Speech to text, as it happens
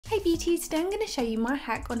Hey beauties, today I'm going to show you my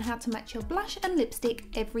hack on how to match your blush and lipstick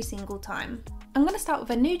every single time. I'm going to start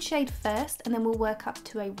with a nude shade first and then we'll work up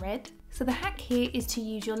to a red. So the hack here is to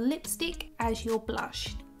use your lipstick as your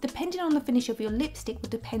blush. Depending on the finish of your lipstick will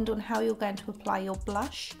depend on how you're going to apply your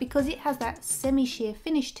blush. Because it has that semi-sheer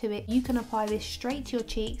finish to it, you can apply this straight to your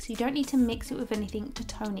cheeks. You don't need to mix it with anything to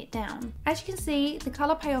tone it down. As you can see, the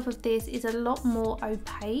colour payoff of this is a lot more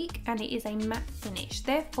opaque and it is a matte finish.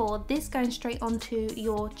 Therefore, this going straight onto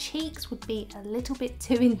your cheeks would be a little bit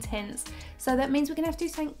too intense. So that means we're going to have to do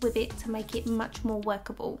something with it to make it much more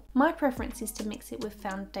workable. My preference is to mix it with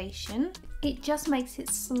foundation. It just makes it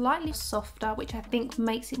slightly softer, which I think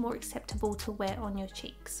makes it more acceptable to wear on your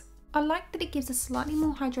cheeks. I like that it gives a slightly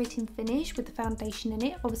more hydrating finish with the foundation in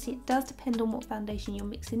it. Obviously it does depend on what foundation you're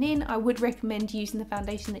mixing in. I would recommend using the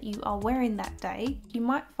foundation that you are wearing that day. You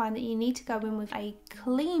might find that you need to go in with a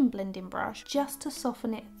clean blending brush just to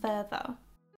soften it further.